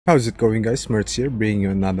How's it going, guys? Merts here, bringing you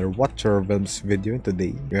another Watcher Realms video.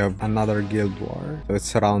 Today we have another guild war. So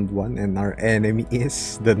it's round 1 and our enemy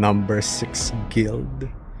is the number 6 guild,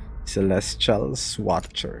 Celestials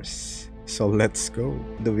Watchers. So let's go.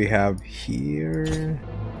 What do we have here?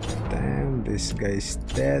 Damn, this guy's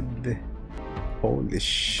dead. Holy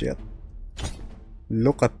shit.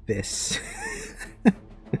 Look at this.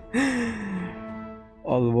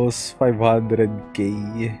 Almost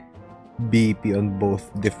 500k BP on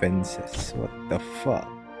both defenses. What the fuck?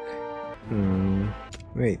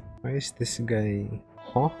 Wait, why is this guy?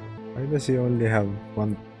 Huh? Why does he only have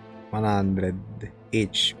 100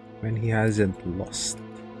 HP when he hasn't lost?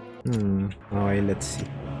 Okay, let's see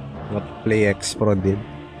what Play X Pro did.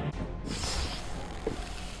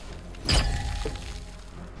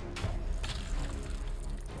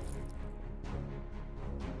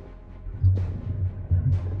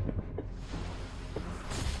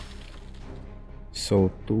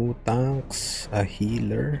 So 2 tanks, a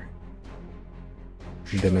healer,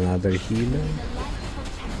 then another healer.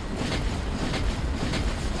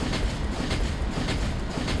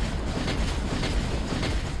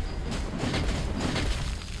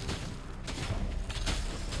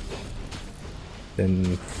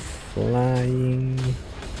 Then flying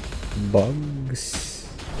bugs.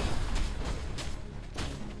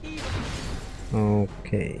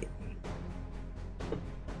 Okay.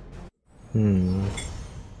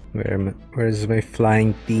 Where's my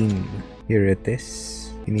flying team? Here it is.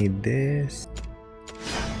 You need this.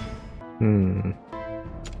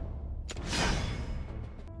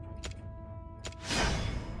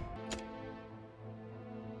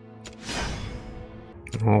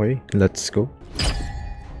 Okay, let's go.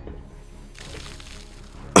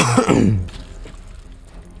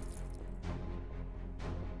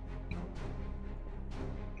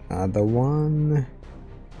 Another one.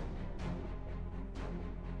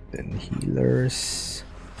 Then healers.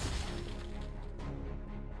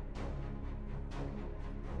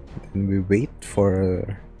 Then we wait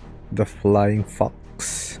for the flying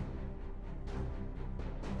fox.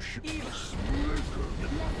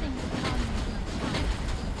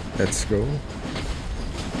 Let's go.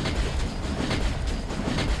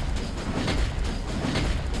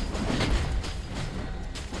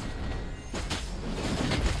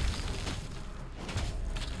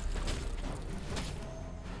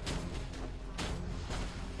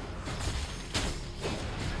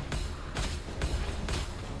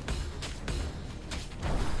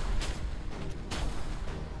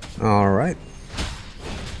 Alright.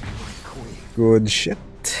 Good shit.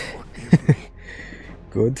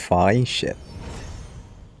 Good fine shit.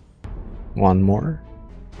 One more.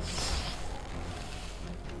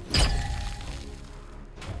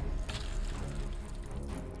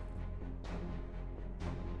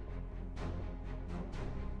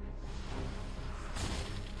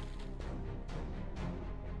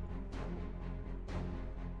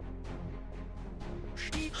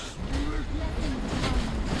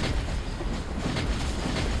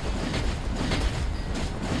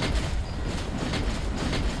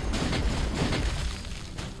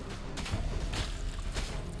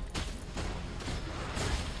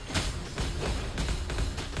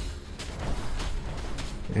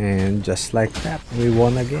 And just like that, we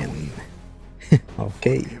won again.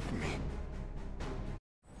 Okay.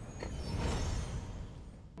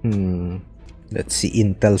 Let's see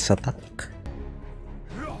Intel's attack.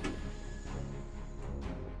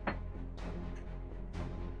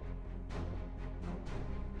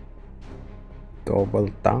 Double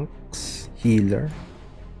tanks, healer.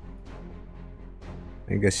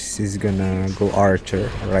 I guess he's gonna go archer,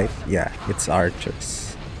 right? Yeah, it's archers.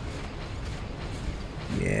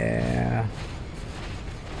 Yeah.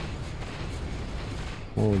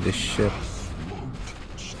 Holy shit.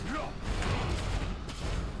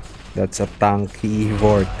 That's a tanky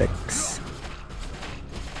vortex.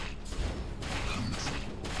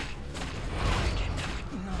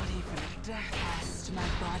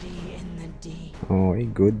 Oh,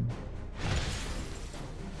 good.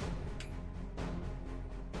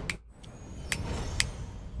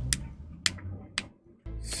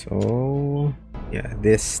 So yeah,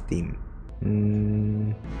 this team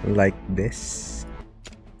like this.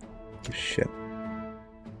 Oh, shit.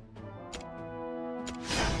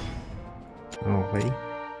 Okay.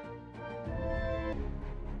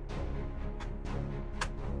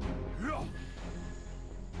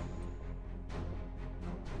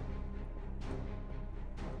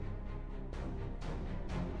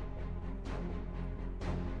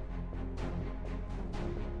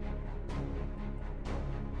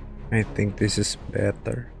 I think this is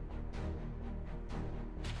better.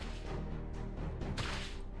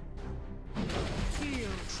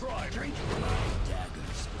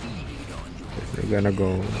 We're gonna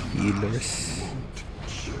go healers.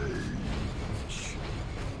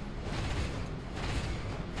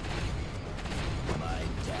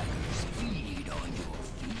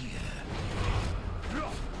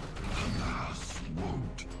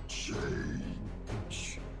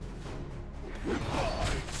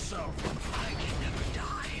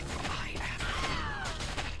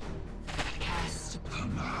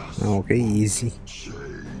 Okay, easy.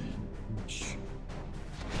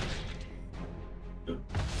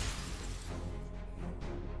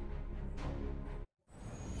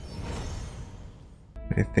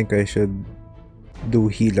 I think I should do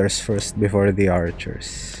healers first before the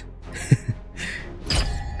archers.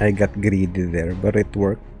 I got greedy there, but it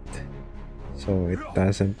worked. So it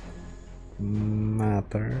doesn't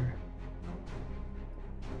matter.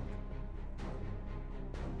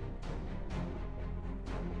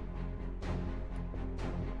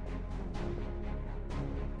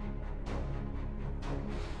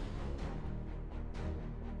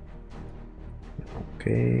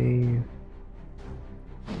 Okay.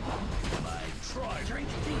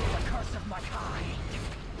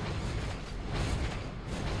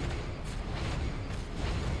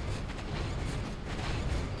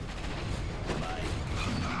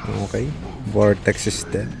 Okay, Vortex is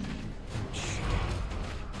dead.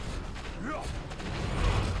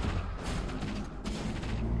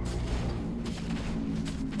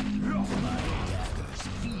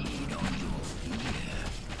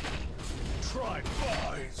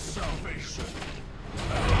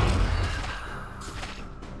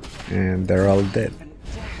 And they're all dead.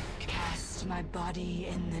 Cast my body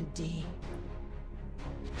in the deep.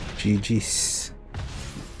 GG's.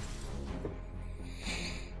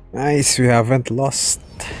 Nice, we haven't lost.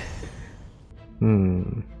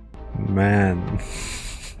 Man.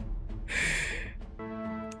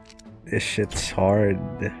 This shit's hard.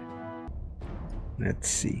 Let's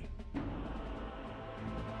see.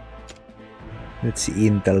 Let's see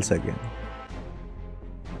intels again.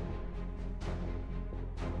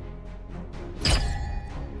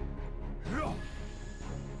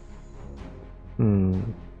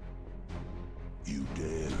 You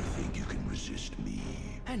dare think you can resist me?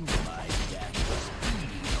 And my daggers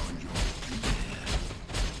feed on your fear.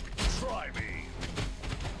 Try me.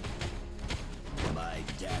 My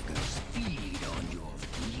daggers feed on your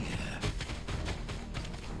fear.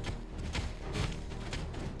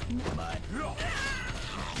 My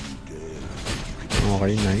you dare think you can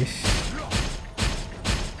Okay, nice.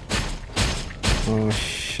 Oh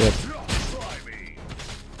shit.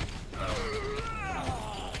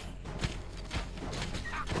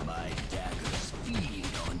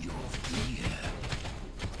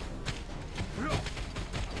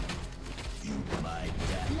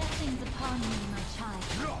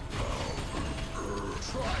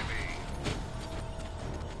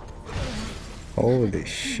 Holy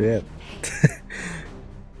shit.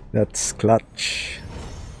 That's clutch.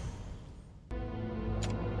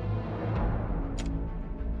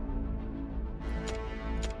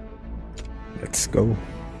 Let's go.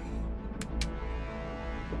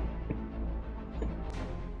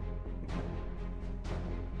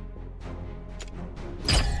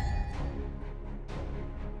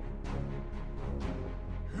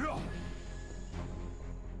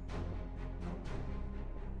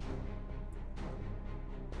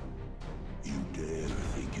 You dare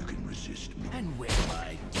think you can resist me? And where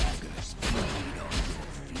my daggers feed on your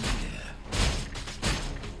fear.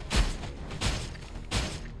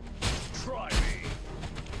 Try me.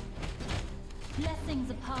 Blessings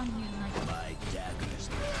upon you, My daggers.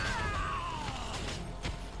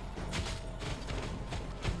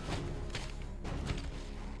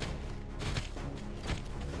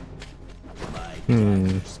 My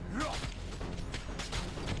daggers.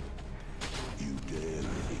 You dare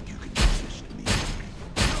think you can resist me?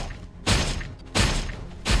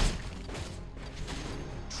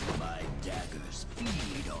 My daggers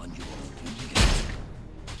feed on your fear.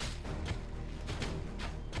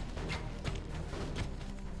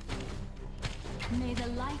 May the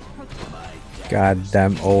light protect.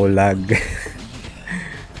 Goddamn Olag.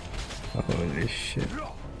 Holy shit.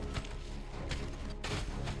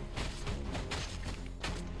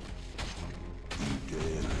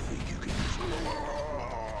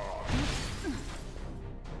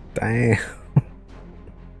 Damn.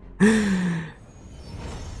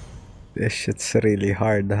 This shit's really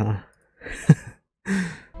hard, huh?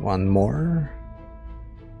 One more.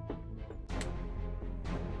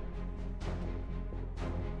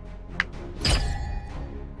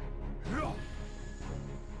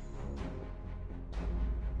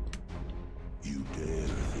 You dare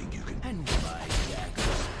think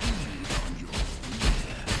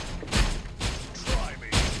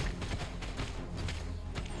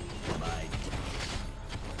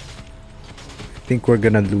think we're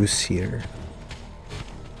gonna lose here.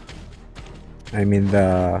 I mean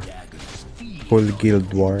the whole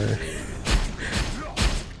guild war.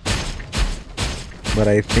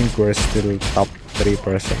 But I think we're still top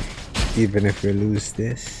 3%, even if we lose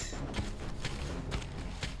this.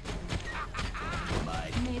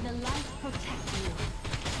 May the light protect you.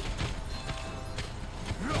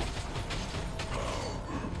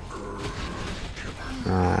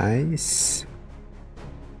 Nice.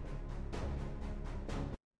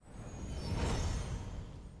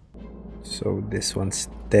 So this one's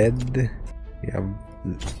dead. We have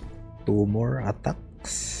 2 more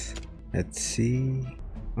attacks. Let's see.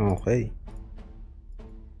 Okay.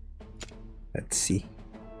 Let's see.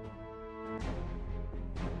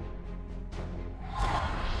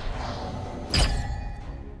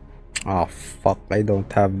 Oh fuck, I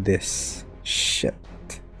don't have this. Shit.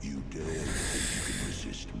 You dare think you can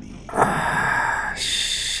resist me? Ah,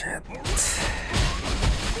 shit.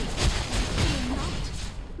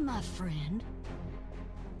 My friend.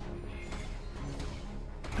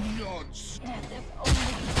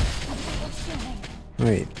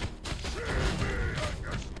 Wait.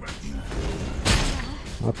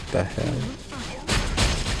 What the hell?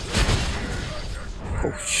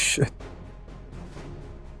 Oh shit.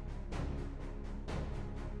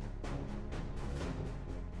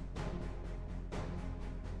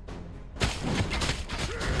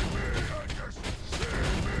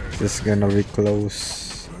 This is gonna be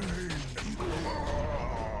close.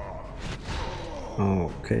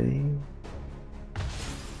 Okay.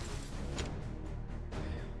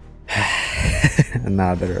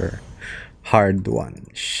 Another hard one.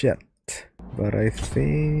 Shit. But I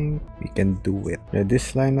think we can do it. Yeah,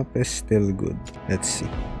 this lineup is still good. Let's see.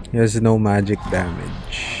 He has no magic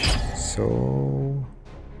damage. So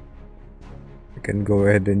we can go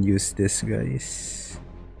ahead and use this, guys.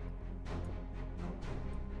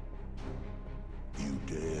 You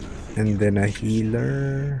dare think And then a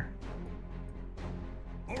healer.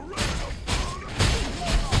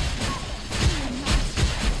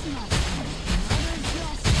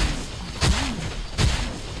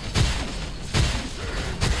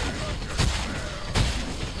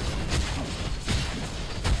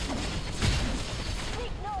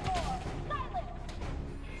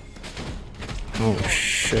 Oh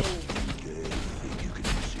shit. you can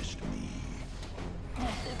resist me?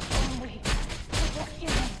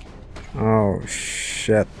 Oh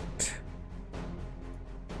shit.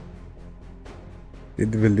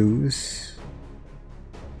 Did we lose?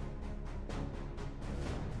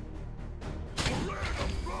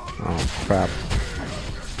 Oh crap.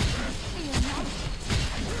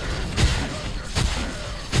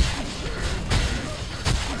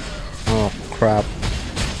 Oh crap.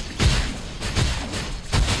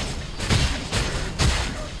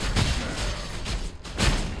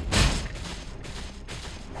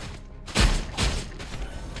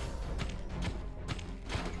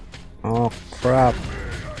 Oh crap.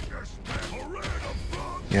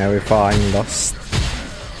 Yeah, we fucking lost.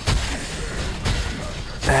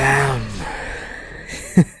 Damn.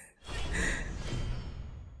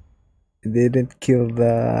 Didn't kill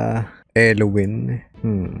the Elwin.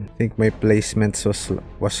 I think my placements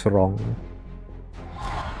was wrong.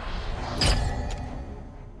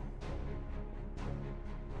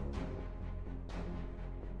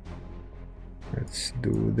 Let's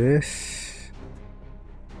do this.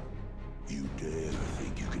 You dare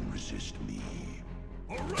think you can resist me?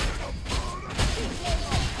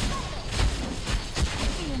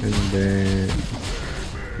 And then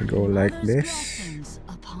go like this.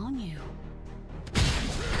 Upon you.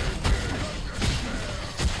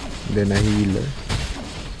 Then a healer.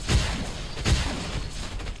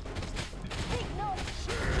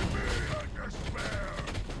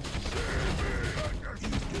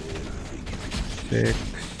 Six,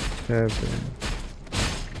 7.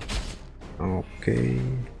 Okay.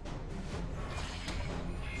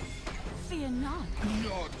 Fear not.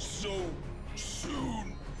 Not so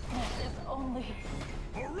soon. If only.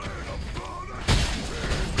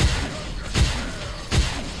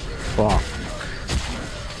 Fuck.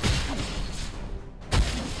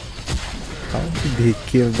 How did he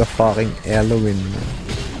kill the fucking Elwin, man?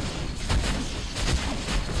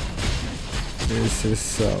 This is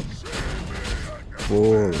some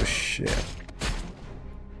bullshit.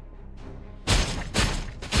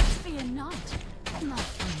 Fear not. My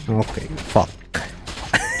friend. Okay, fuck.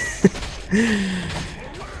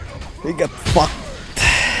 We got fucked.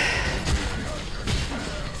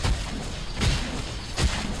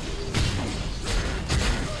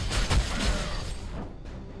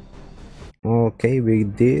 Okay, we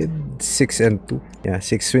did 6 and 2. Yeah,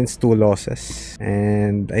 6 wins, 2 losses.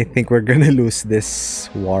 And I think we're gonna lose this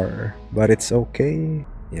war. But it's okay.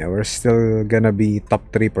 Yeah, we're still gonna be top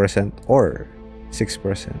 3% or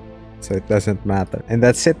 6%. So it doesn't matter. And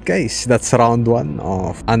that's it, guys. That's round 1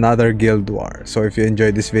 of another guild war. So if you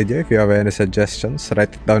enjoyed this video, if you have any suggestions,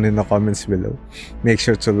 write it down in the comments below. Make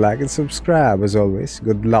sure to like and subscribe. As always,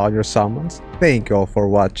 good luck on your summons. Thank you all for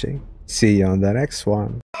watching. See you on the next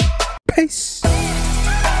one. Peace!